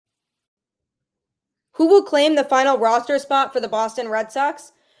Who will claim the final roster spot for the Boston Red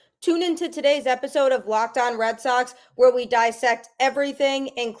Sox? Tune into today's episode of Locked On Red Sox, where we dissect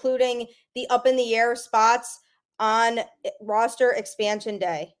everything, including the up-in-the-air spots on roster expansion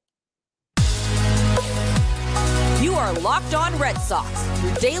day. You are Locked On Red Sox,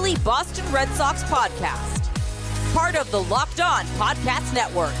 your daily Boston Red Sox podcast. Part of the Locked On Podcast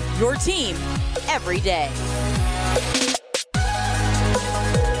Network, your team every day.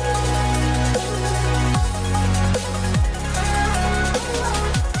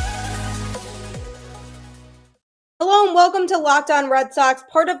 Hello and welcome to Locked On Red Sox,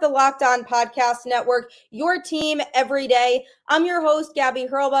 part of the Locked On Podcast Network, your team every day. I'm your host, Gabby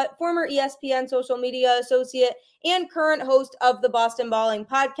Hurlbut, former ESPN social media associate and current host of the Boston Balling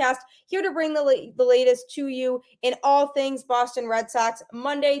podcast, here to bring the latest to you in all things Boston Red Sox,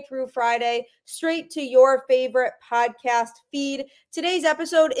 Monday through Friday, straight to your favorite podcast feed. Today's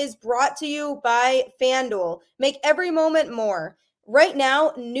episode is brought to you by FanDuel. Make every moment more. Right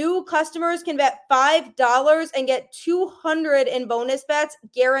now, new customers can bet $5 and get $200 in bonus bets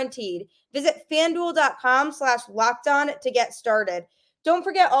guaranteed. Visit FanDuel.com/lockedon to get started. Don't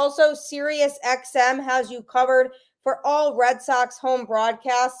forget also SiriusXM has you covered for all Red Sox home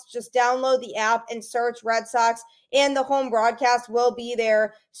broadcasts. Just download the app and search Red Sox, and the home broadcast will be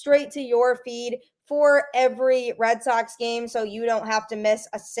there straight to your feed for every Red Sox game, so you don't have to miss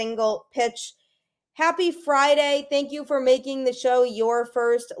a single pitch. Happy Friday. Thank you for making the show your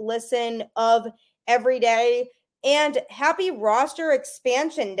first listen of every day. And happy roster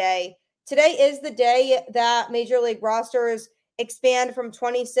expansion day. Today is the day that Major League rosters expand from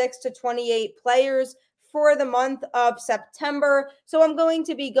 26 to 28 players for the month of September. So I'm going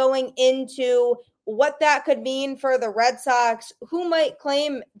to be going into what that could mean for the Red Sox, who might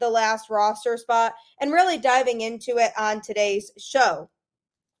claim the last roster spot, and really diving into it on today's show.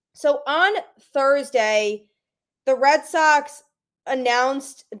 So on Thursday, the Red Sox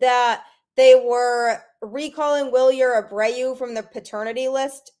announced that they were recalling Wilyer Abreu from the paternity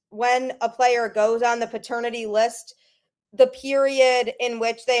list. When a player goes on the paternity list, the period in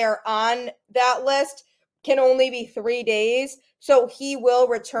which they are on that list can only be 3 days. So he will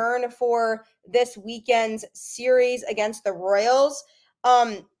return for this weekend's series against the Royals.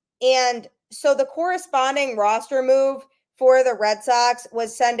 And so the corresponding roster move for the Red Sox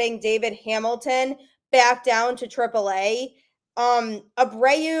was sending David Hamilton back down to AAA.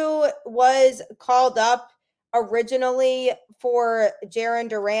 Abreu was called up originally for Jarren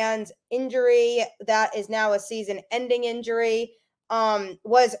Duran's injury that is now a season-ending injury.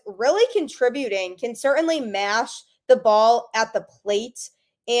 Was really contributing, can certainly mash the ball at the plate,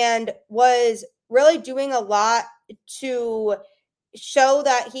 and was really doing a lot to show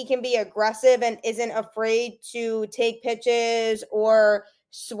that he can be aggressive and isn't afraid to take pitches or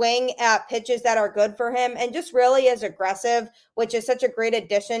swing at pitches that are good for him, and just really is aggressive, which is such a great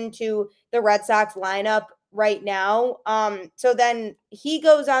addition to the Red Sox lineup right now. So then he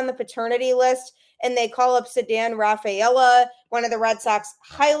goes on the paternity list, and they call up Ceddanne Rafaela, one of the Red Sox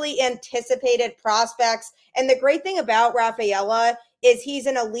highly anticipated prospects. And the great thing about Rafaela is he's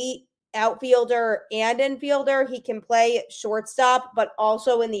an elite outfielder and infielder. He can play shortstop, but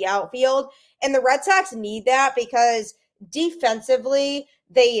also in the outfield. And the Red Sox need that because defensively,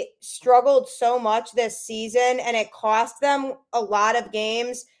 they struggled so much this season, and it cost them a lot of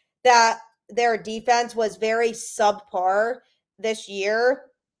games that their defense was very subpar this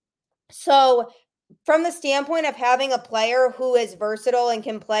year. So from the standpoint of having a player who is versatile and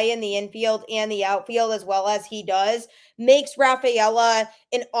can play in the infield and the outfield as well as he does, makes Rafaela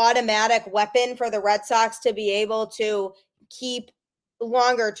an automatic weapon for the Red Sox to be able to keep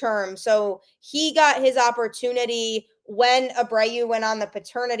longer term. So he got his opportunity when Abreu went on the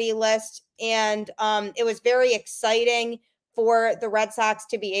paternity list, and it was very exciting for the Red Sox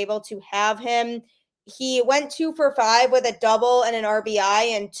to be able to have him. He went 2 for 5 with a double and an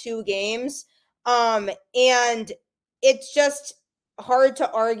RBI in 2 games. And it's just hard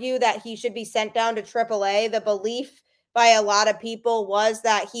to argue that he should be sent down to AAA. The belief by a lot of people was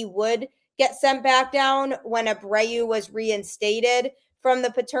that he would get sent back down when Abreu was reinstated from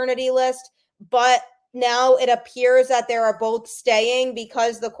the paternity list. But now it appears that they are both staying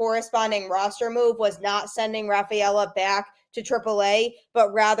because the corresponding roster move was not sending Rafaela back to AAA,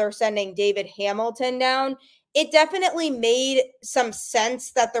 but rather sending David Hamilton down. It definitely made some sense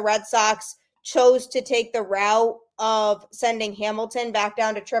that the Red Sox chose to take the route of sending Hamilton back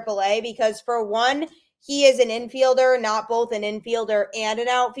down to AAA because, for one, he is an infielder, not both an infielder and an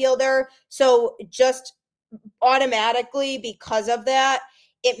outfielder. So just automatically, because of that,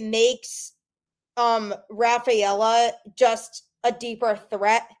 it makes Rafaela just a deeper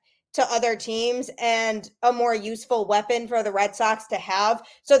threat to other teams and a more useful weapon for the Red Sox to have.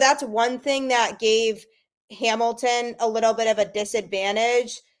 So that's one thing that gave Hamilton a little bit of a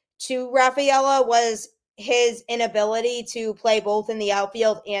disadvantage to Rafaela, was his inability to play both in the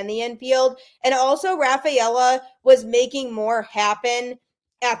outfield and the infield. And also Rafaela was making more happen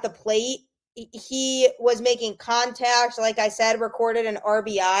at the plate. He was making contact, like I said, recorded an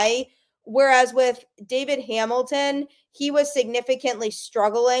RBI. Whereas with David Hamilton, he was significantly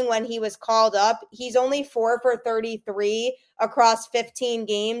struggling when he was called up. He's only 4 for 33 across 15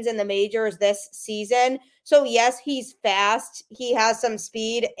 games in the majors this season. So yes, he's fast. He has some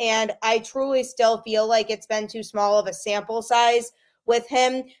speed, and I truly still feel like it's been too small of a sample size with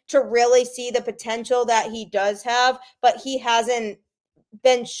him to really see the potential that he does have, but he hasn't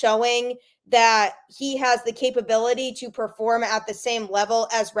been showing that he has the capability to perform at the same level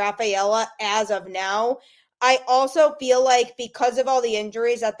as Rafaela as of now. I also feel like because of all the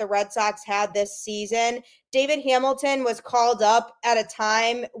injuries that the Red Sox had this season, David Hamilton was called up at a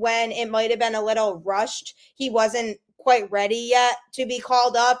time when it might have been a little rushed. He wasn't quite ready yet to be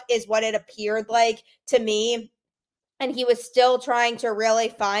called up, is what it appeared like to me. And he was still trying to really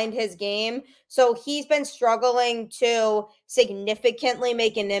find his game. So he's been struggling to significantly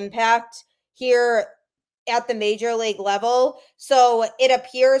make an impact here at the major league level. So it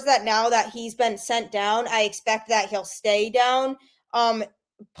appears that now that he's been sent down, I expect that he'll stay down.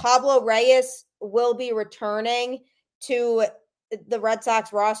 Pablo Reyes will be returning to the Red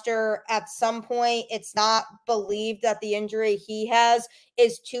Sox roster at some point. It's not believed that the injury he has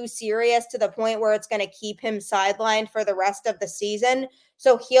is too serious to the point where it's going to keep him sidelined for the rest of the season.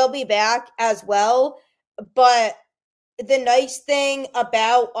 So he'll be back as well. But the nice thing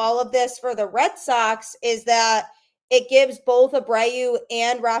about all of this for the Red Sox is that it gives both Abreu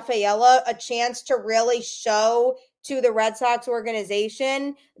and Rafaela a chance to really show to the Red Sox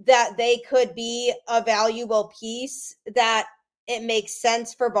organization that they could be a valuable piece, that it makes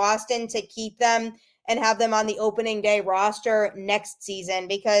sense for Boston to keep them and have them on the opening day roster next season.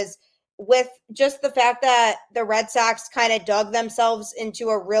 Because with just the fact that the Red Sox kind of dug themselves into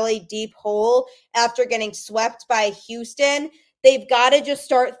a really deep hole after getting swept by Houston, they've got to just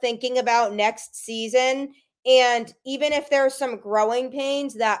start thinking about next season. And even if there's some growing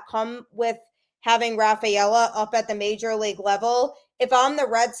pains that come with having Rafaela up at the major league level, if I'm the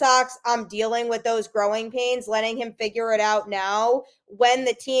Red Sox, I'm dealing with those growing pains, letting him figure it out now when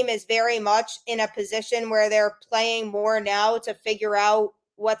the team is very much in a position where they're playing more now to figure out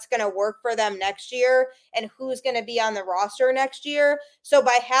what's going to work for them next year and who's going to be on the roster next year. So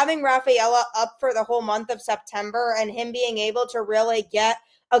by having Rafaela up for the whole month of September and him being able to really get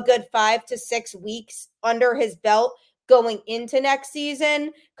a good 5 to 6 weeks under his belt going into next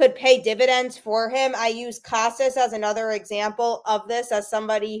season could pay dividends for him. I use Casas as another example of this, as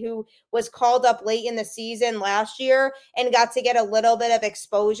somebody who was called up late in the season last year and got to get a little bit of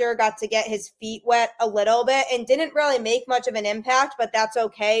exposure, got to get his feet wet a little bit, and didn't really make much of an impact, but that's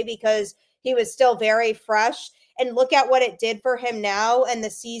okay because he was still very fresh. And look at what it did for him now and the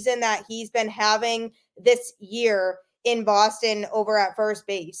season that he's been having this year in Boston over at first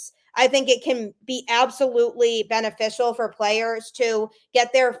base. I think it can be absolutely beneficial for players to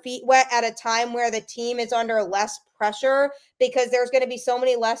get their feet wet at a time where the team is under less pressure, because there's going to be so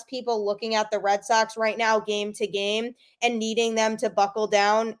many less people looking at the Red Sox right now game to game and needing them to buckle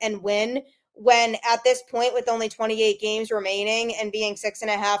down and win, when at this point, with only 28 games remaining and being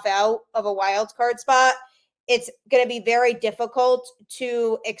 6.5 out of a wild card spot, it's going to be very difficult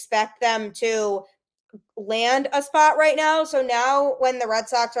to expect them to land a spot right now. So now when the Red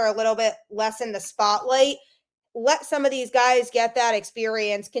Sox are a little bit less in the spotlight, let some of these guys get that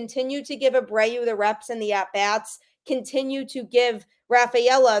experience, continue to give Abreu the reps and the at-bats, continue to give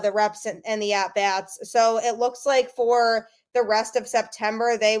Rafaela the reps and the at-bats. So it looks like for the rest of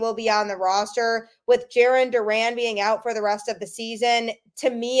September, they will be on the roster. With Jarren Duran being out for the rest of the season,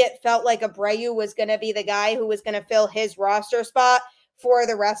 to me, it felt like Abreu was going to be the guy who was going to fill his roster spot for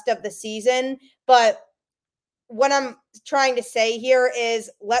the rest of the season. But what I'm trying to say here is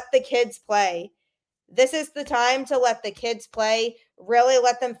let the kids play. This is the time to let the kids play, really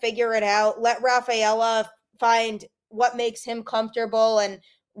let them figure it out. Let Rafaela find what makes him comfortable and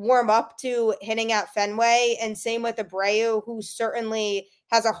warm up to hitting at Fenway. And same with Abreu, who certainly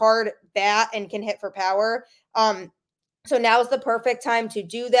has a hard bat and can hit for power. So now's the perfect time to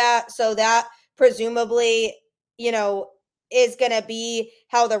do that. So that presumably, is going to be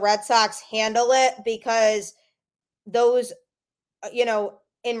how the Red Sox handle it, because those,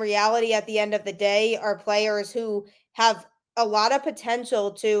 in reality, at the end of the day, are players who have a lot of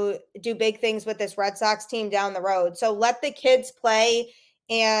potential to do big things with this Red Sox team down the road. So let the kids play.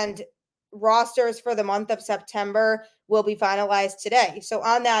 and rosters for the month of September will be finalized today. So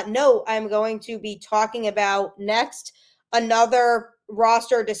on that note, I'm going to be talking about next another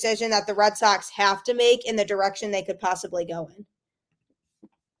roster decision that the Red Sox have to make in the direction they could possibly go in.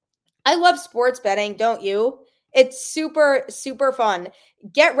 I love sports betting, don't you? It's super, super fun.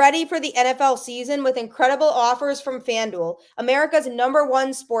 Get ready for the NFL season with incredible offers from FanDuel, America's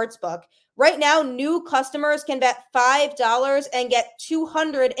 #1 sports book. Right now, new customers can bet $5 and get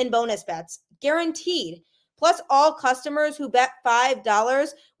 $200 in bonus bets, guaranteed. Plus, all customers who bet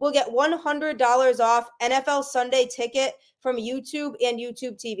 $5 will get $100 off NFL Sunday Ticket from YouTube and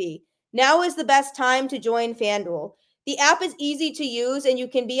YouTube TV. Now is the best time to join FanDuel. The app is easy to use, and you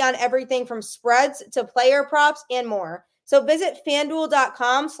can be on everything from spreads to player props and more. So visit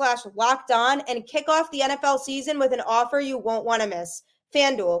FanDuel.com/lockedon and kick off the NFL season with an offer you won't want to miss.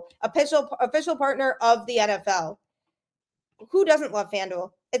 FanDuel, official partner of the NFL. Who doesn't love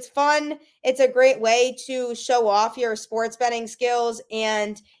FanDuel? It's fun. It's a great way to show off your sports betting skills,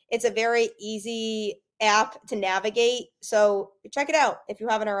 and it's a very easy app to navigate. So check it out if you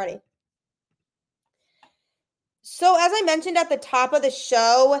haven't already. So as I mentioned at the top of the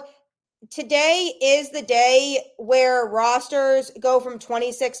show, today is the day where rosters go from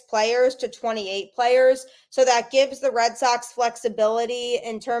 26 players to 28 players. So that gives the Red Sox flexibility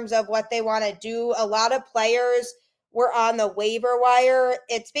in terms of what they want to do. A lot of players were on the waiver wire.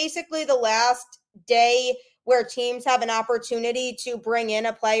 It's basically the last day where teams have an opportunity to bring in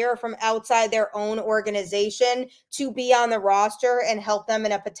a player from outside their own organization to be on the roster and help them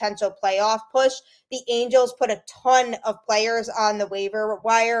in a potential playoff push. The Angels put a ton of players on the waiver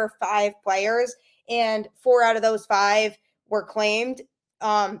wire, 5 players, and 4 out of those 5 were claimed.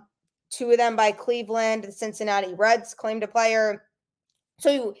 2 of them by Cleveland. The Cincinnati Reds claimed a player.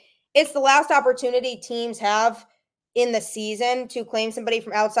 So it's the last opportunity teams have in the season to claim somebody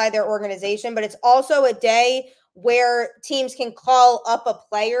from outside their organization, but it's also a day where teams can call up a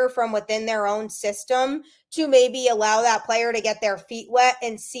player from within their own system to maybe allow that player to get their feet wet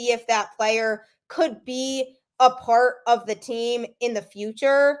and see if that player could be a part of the team in the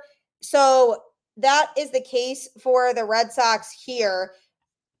future. So that is the case for the Red Sox here.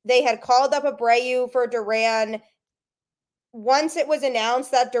 They had called up Abreu for Duran. Once it was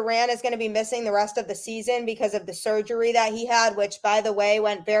announced that Duran is going to be missing the rest of the season because of the surgery that he had, which, by the way,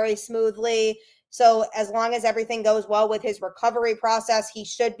 went very smoothly. So as long as everything goes well with his recovery process, he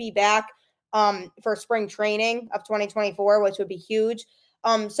should be back for spring training of 2024, which would be huge.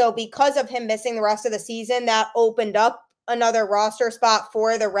 So because of him missing the rest of the season, that opened up another roster spot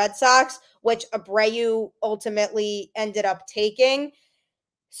for the Red Sox, which Abreu ultimately ended up taking.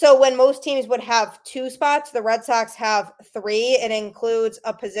 So when most teams would have 2 spots, the Red Sox have 3. It includes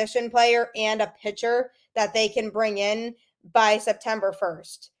a position player and a pitcher that they can bring in by September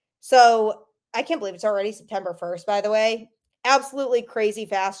 1st. So I can't believe it's already September 1st, by the way. Absolutely crazy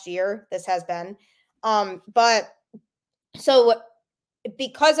fast year this has been. But so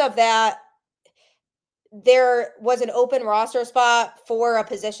because of that, there was an open roster spot for a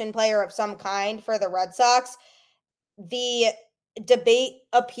position player of some kind for the Red Sox. The debate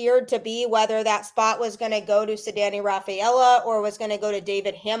appeared to be whether that spot was going to go to Ceddanne Rafaela or was going to go to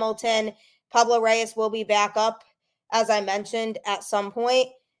David Hamilton. Pablo Reyes will be back up, as I mentioned, at some point.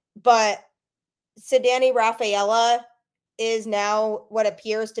 But Ceddanne Rafaela is now what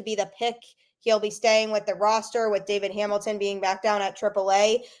appears to be the pick. He'll be staying with the roster, with David Hamilton being back down at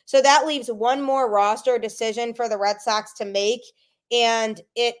AAA. So that leaves one more roster decision for the Red Sox to make, and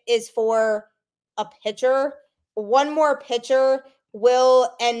it is for a pitcher. One more pitcher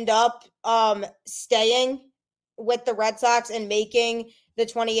will end up staying with the Red Sox and making the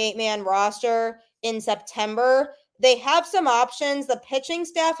 28-man roster in September. They have some options. The pitching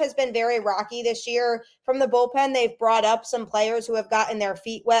staff has been very rocky this year. From the bullpen, they've brought up some players who have gotten their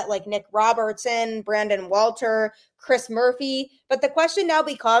feet wet, like Nick Robertson, Brandon Walter, Chris Murphy. But the question now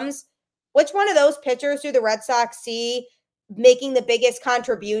becomes, which one of those pitchers do the Red Sox see making the biggest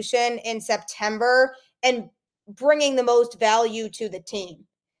contribution in September and bringing the most value to the team?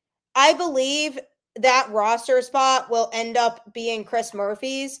 I believe that roster spot will end up being Chris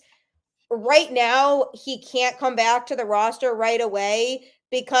Murphy's. Right now, he can't come back to the roster right away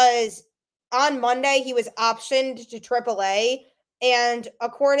because on Monday he was optioned to AAA. And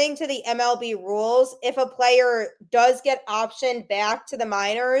according to the MLB rules, if a player does get optioned back to the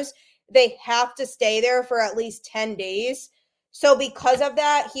minors, they have to stay there for at least 10 days. So because of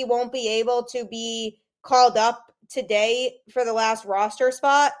that, he won't be able to be called up today for the last roster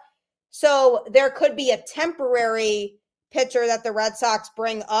spot. So there could be a temporary pitcher that the Red Sox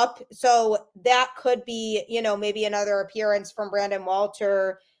bring up. So that could be, maybe another appearance from Brandon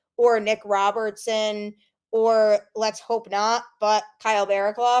Walter or Nick Robertson, or let's hope not, but Kyle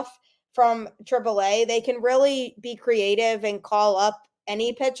Barraclough from AAA. They can really be creative and call up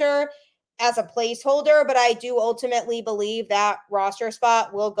any pitcher as a placeholder, but I do ultimately believe that roster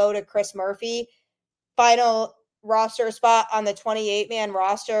spot will go to Chris Murphy. Final roster spot on the 28-man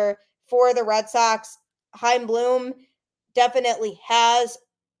roster for the Red Sox. Chaim Bloom definitely has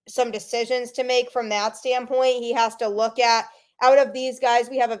some decisions to make from that standpoint. He has to look at, out of these guys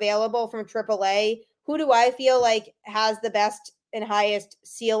we have available from AAA, who do I feel like has the best and highest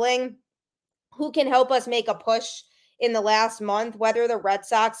ceiling? Who can help us make a push in the last month? Whether the Red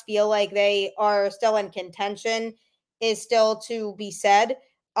Sox feel like they are still in contention is still to be said.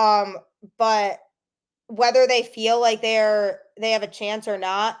 But whether they feel like they have a chance or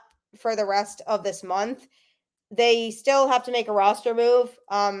not for the rest of this month, they still have to make a roster move.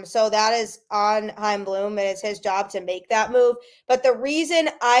 So that is on Chaim Bloom. It is his job to make that move. But the reason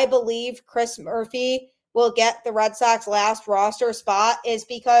I believe Chris Murphy will get the Red Sox last roster spot is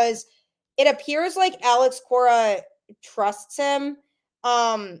because it appears like Alex Cora trusts him,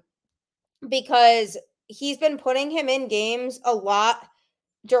 because he's been putting him in games a lot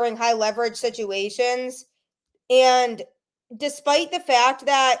during high leverage situations. And despite the fact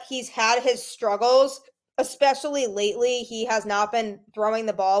that he's had his struggles, especially lately, he has not been throwing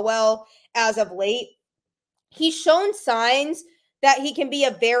the ball well as of late. He's shown signs that he can be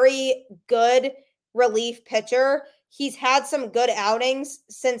a very good relief pitcher. He's had some good outings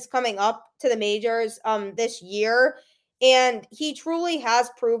since coming up to the majors this year. And he truly has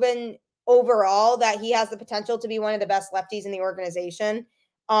proven overall that he has the potential to be one of the best lefties in the organization.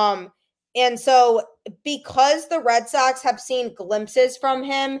 And so because the Red Sox have seen glimpses from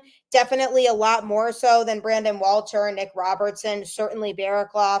him, definitely a lot more so than Brandon Walter, Nick Robertson, certainly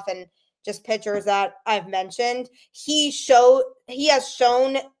Barraclough, and just pitchers that I've mentioned, he has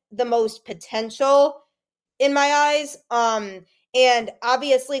shown the most potential in my eyes. And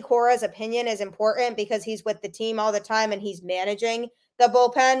obviously Cora's opinion is important because he's with the team all the time and he's managing the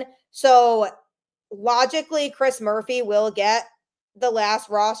bullpen. So logically, Chris Murphy will get the last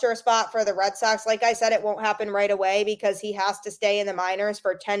roster spot for the Red Sox. Like I said, it won't happen right away because he has to stay in the minors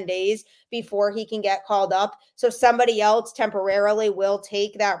for 10 days before he can get called up. So somebody else temporarily will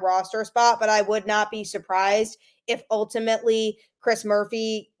take that roster spot, but I would not be surprised if ultimately Chris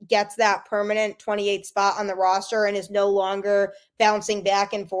Murphy gets that permanent 28th spot on the roster and is no longer bouncing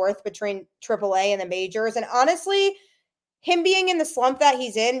back and forth between AAA and the majors. And honestly, him being in the slump that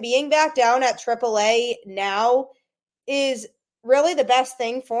he's in, being back down at AAA now is really the best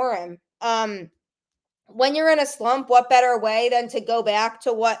thing for him. When you're in a slump, what better way than to go back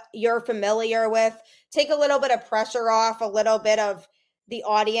to what you're familiar with, take a little bit of pressure off, a little bit of the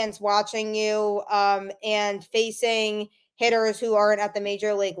audience watching you, and facing hitters who aren't at the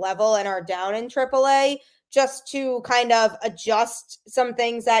major league level and are down in AAA, just to kind of adjust some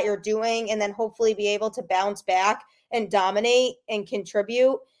things that you're doing and then hopefully be able to bounce back and dominate and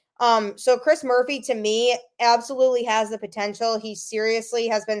contribute. So Chris Murphy, to me, absolutely has the potential. He seriously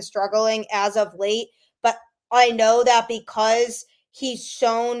has been struggling as of late, but I know that because he's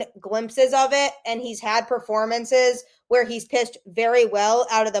shown glimpses of it and he's had performances where he's pitched very well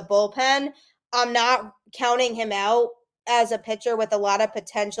out of the bullpen, I'm not counting him out as a pitcher with a lot of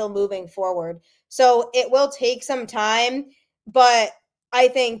potential moving forward. So it will take some time, but I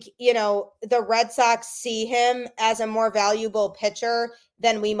think, the Red Sox see him as a more valuable pitcher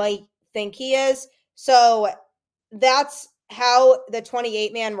than we might think he is. So that's how the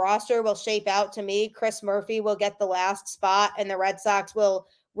 28-man roster will shape out to me. Chris Murphy will get the last spot, and the Red Sox will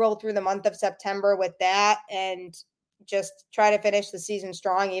roll through the month of September with that and just try to finish the season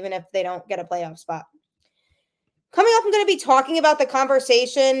strong, even if they don't get a playoff spot. Coming up, I'm going to be talking about the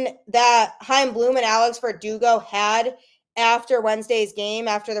conversation that Chaim Bloom and Alex Verdugo had after Wednesday's game,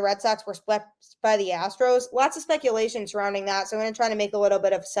 after the Red Sox were split by the Astros. Lots of speculation surrounding that, so I'm going to try to make a little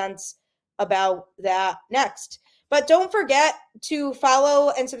bit of sense about that next. But don't forget to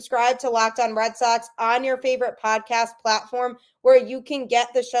follow and subscribe to Locked On Red Sox on your favorite podcast platform, where you can get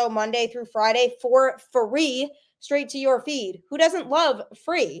the show Monday through Friday for free straight to your feed. Who doesn't love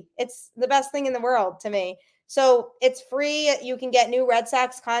free? It's the best thing in the world to me. So it's free. You can get new Red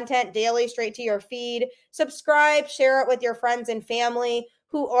Sox content daily straight to your feed. Subscribe, share it with your friends and family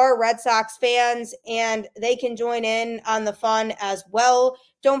who are Red Sox fans, and they can join in on the fun as well.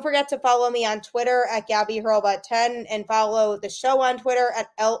 Don't forget to follow me on Twitter at GabbyHurlbut10 and follow the show on Twitter at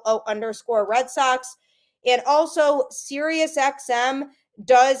LO_Red Sox. And also SiriusXM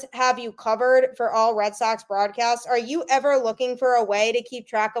does have you covered for all Red Sox broadcasts. Are you ever looking for a way to keep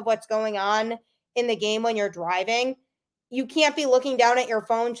track of what's going on in the game when you're driving? You can't be looking down at your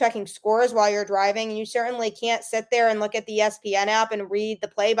phone checking scores while you're driving, and you certainly can't sit there and look at the ESPN app and read the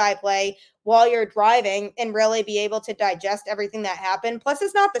play-by-play while you're driving and really be able to digest everything that happened. Plus,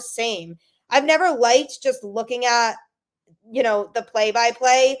 it's not the same. I've never liked just looking at, the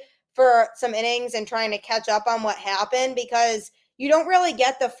play-by-play for some innings and trying to catch up on what happened, because you don't really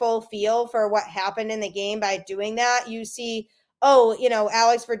get the full feel for what happened in the game by doing that. You see,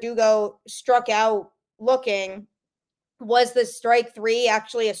 Alex Verdugo struck out looking. Was the strike 3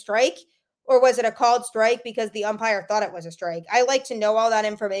 actually a strike, or was it a called strike because the umpire thought it was a strike? I like to know all that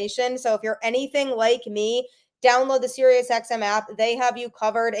information. So if you're anything like me, download the SiriusXM app. They have you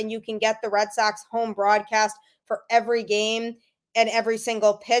covered, and you can get the Red Sox home broadcast for every game and every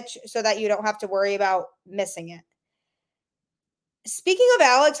single pitch so that you don't have to worry about missing it. Speaking of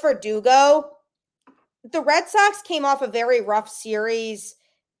Alex Verdugo, the Red Sox came off a very rough series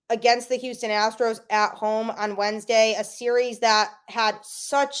against the Houston Astros at home on Wednesday, a series that had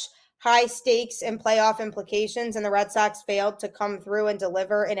such high stakes and playoff implications, and the Red Sox failed to come through and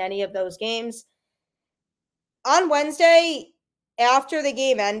deliver in any of those games. On Wednesday, after the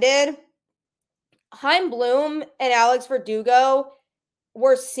game ended, Chaim Bloom and Alex Verdugo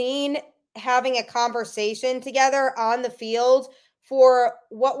were seen having a conversation together on the field for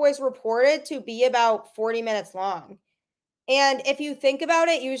what was reported to be about 40 minutes long. And if you think about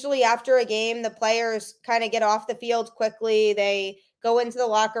it, usually after a game, the players kind of get off the field quickly. They go into the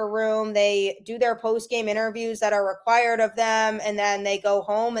locker room, they do their post-game interviews that are required of them, and then they go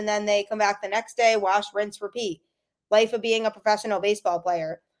home, and then they come back the next day, wash, rinse, repeat. Life of being a professional baseball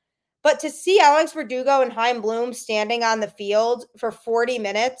player. But to see Alex Verdugo and Chaim Bloom standing on the field for 40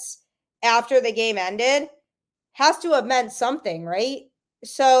 minutes after the game ended has to have meant something, right?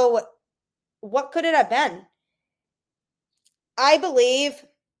 So what could it have been? I believe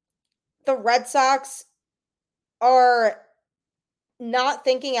the Red Sox are not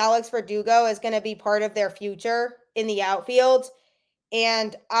thinking Alex Verdugo is going to be part of their future in the outfield.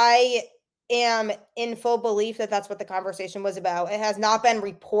 And I am in full belief that that's what the conversation was about. It has not been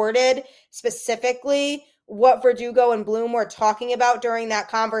reported specifically what Verdugo and Bloom were talking about during that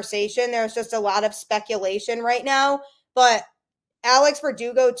conversation. There's just a lot of speculation right now. But Alex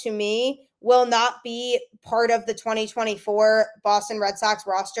Verdugo, to me, will not be part of the 2024 Boston Red Sox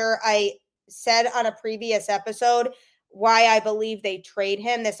roster. I said on a previous episode why I believe they trade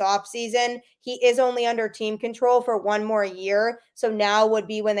him this offseason. He is only under team control for one more year. So now would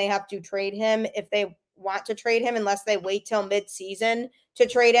be when they have to trade him if they want to trade him, unless they wait till mid-season to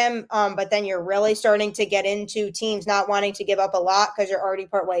trade him. But then you're really starting to get into teams not wanting to give up a lot because you're already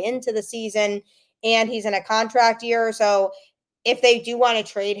partway into the season and he's in a contract year. So if they do want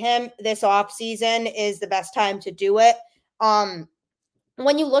to trade him, this offseason is the best time to do it.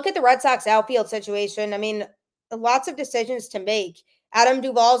 When you look at the Red Sox outfield situation, I mean, lots of decisions to make. Adam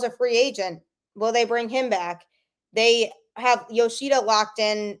Duvall's a free agent. Will they bring him back? They have Yoshida locked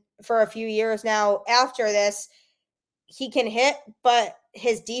in for a few years now. After this, he can hit, but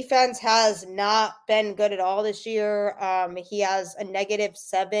his defense has not been good at all this year. He has a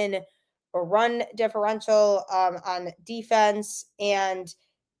 -7 run differential on defense, and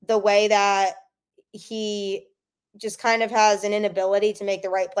the way that he just kind of has an inability to make the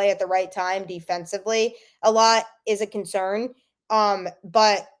right play at the right time defensively a lot is a concern.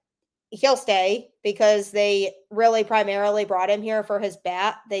 But he'll stay because they really primarily brought him here for his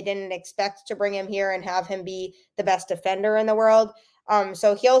bat. They didn't expect to bring him here and have him be the best defender in the world.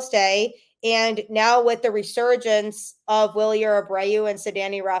 So he'll stay. And now with the resurgence of Wilyer Abreu and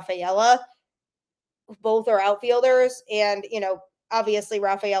Ceddanne Rafaela, both are outfielders, and, obviously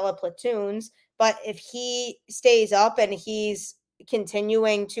Rafaela platoons. But if he stays up and he's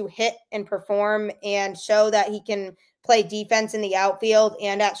continuing to hit and perform and show that he can play defense in the outfield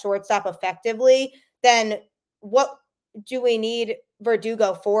and at shortstop effectively, then what do we need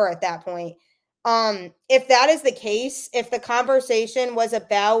Verdugo for at that point? If that is the case, if the conversation was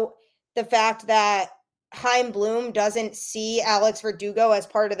about the fact that Chaim Bloom doesn't see Alex Verdugo as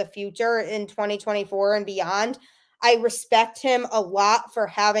part of the future in 2024 and beyond, I respect him a lot for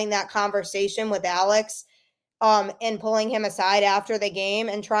having that conversation with Alex and pulling him aside after the game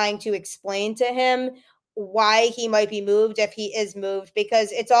and trying to explain to him why he might be moved if he is moved,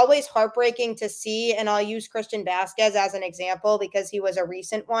 because it's always heartbreaking to see, and I'll use Christian Vasquez as an example because he was a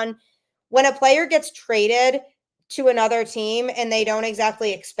recent one. When a player gets traded to another team and they don't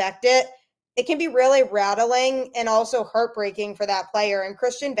exactly expect it, it can be really rattling and also heartbreaking for that player. And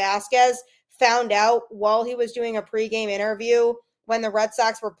Christian Vasquez found out while he was doing a pregame interview when the Red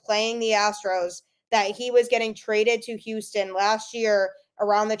Sox were playing the Astros that he was getting traded to Houston last year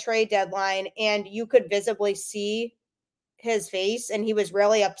around the trade deadline, and you could visibly see his face, and he was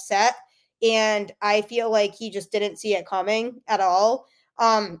really upset. And I feel like he just didn't see it coming at all.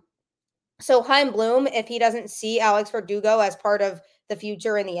 So Chaim Bloom, if he doesn't see Alex Verdugo as part of the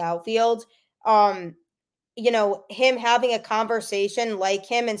future in the outfield, him having a conversation like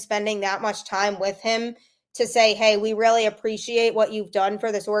him and spending that much time with him to say, hey, we really appreciate what you've done for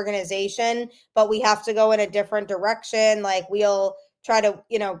this organization, but we have to go in a different direction. Like, we'll try to,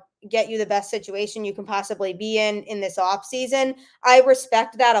 get you the best situation you can possibly be in this off season. I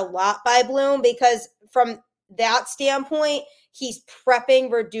respect that a lot by Bloom, because from that standpoint, he's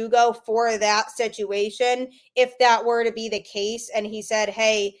prepping Verdugo for that situation. If that were to be the case, and he said,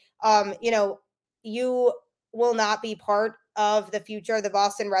 hey, you will not be part of the future of the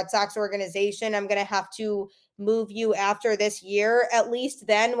Boston Red Sox organization. I'm going to have to move you after this year. At least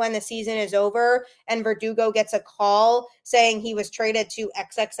then, when the season is over and Verdugo gets a call saying he was traded to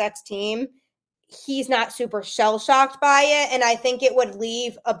XXX team, he's not super shell-shocked by it. And I think it would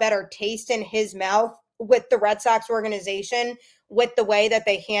leave a better taste in his mouth with the Red Sox organization, with the way that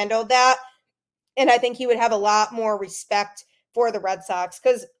they handled that. And I think he would have a lot more respect for the Red Sox,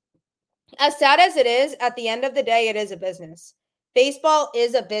 because as sad as it is, at the end of the day, it is a business. Baseball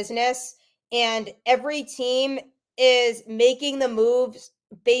is a business, and every team is making the moves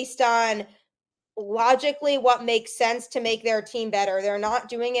based on logically what makes sense to make their team better. They're not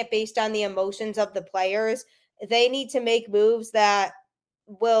doing it based on the emotions of the players. They need to make moves that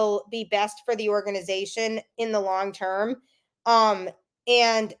will be best for the organization in the long term.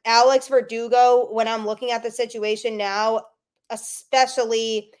 And Alex Verdugo, when I'm looking at the situation now,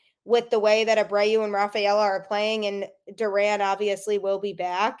 especially with the way that Abreu and Rafaela are playing, and Duran obviously will be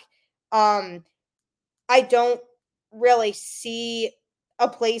back, I don't really see a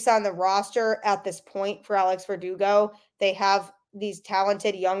place on the roster at this point for Alex Verdugo. They have these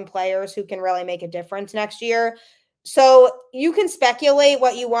talented young players who can really make a difference next year. So you can speculate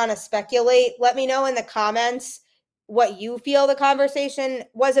what you want to speculate. Let me know in the comments what you feel the conversation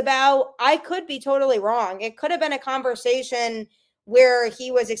was about. I could be totally wrong. It could have been a conversation where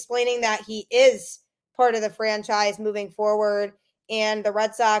he was explaining that he is part of the franchise moving forward, and the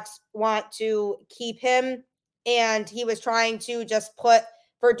Red Sox want to keep him, and he was trying to just put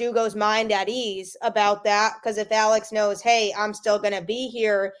Verdugo's mind at ease about that, because if Alex knows, hey, I'm still going to be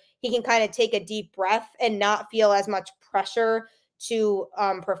here, he can kind of take a deep breath and not feel as much pressure to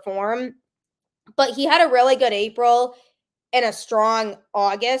perform. But he had a really good April and a strong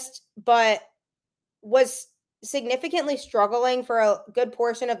August, but was significantly struggling for a good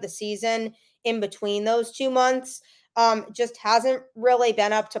portion of the season in between those 2 months. Just hasn't really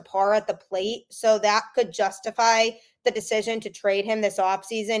been up to par at the plate. So that could justify the decision to trade him this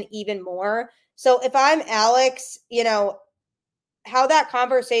offseason even more. So if I'm Alex, how that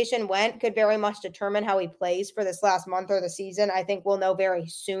conversation went could very much determine how he plays for this last month or the season. I think we'll know very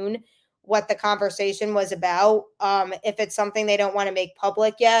soon what the conversation was about. If it's something they don't want to make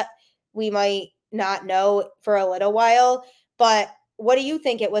public yet, we might not know for a little while. But what do you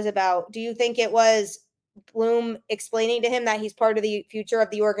think it was about? Do you think it was Bloom explaining to him that he's part of the future of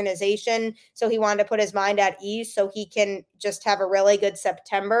the organization, so he wanted to put his mind at ease so he can just have a really good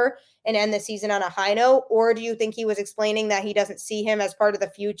September and end the season on a high note? Or do you think he was explaining that he doesn't see him as part of the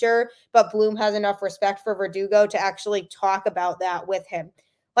future, but Bloom has enough respect for Verdugo to actually talk about that with him?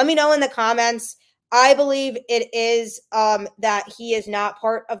 Let me know in the comments. I believe it is that he is not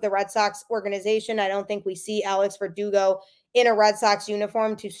part of the Red Sox organization. I don't think we see Alex Verdugo in a Red Sox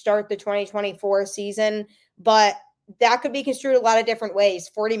uniform to start the 2024 season, but that could be construed a lot of different ways.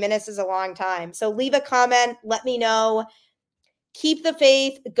 40 minutes is a long time. So leave a comment. Let me know. Keep the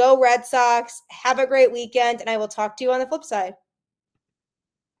faith. Go Red Sox. Have a great weekend, and I will talk to you on the flip side.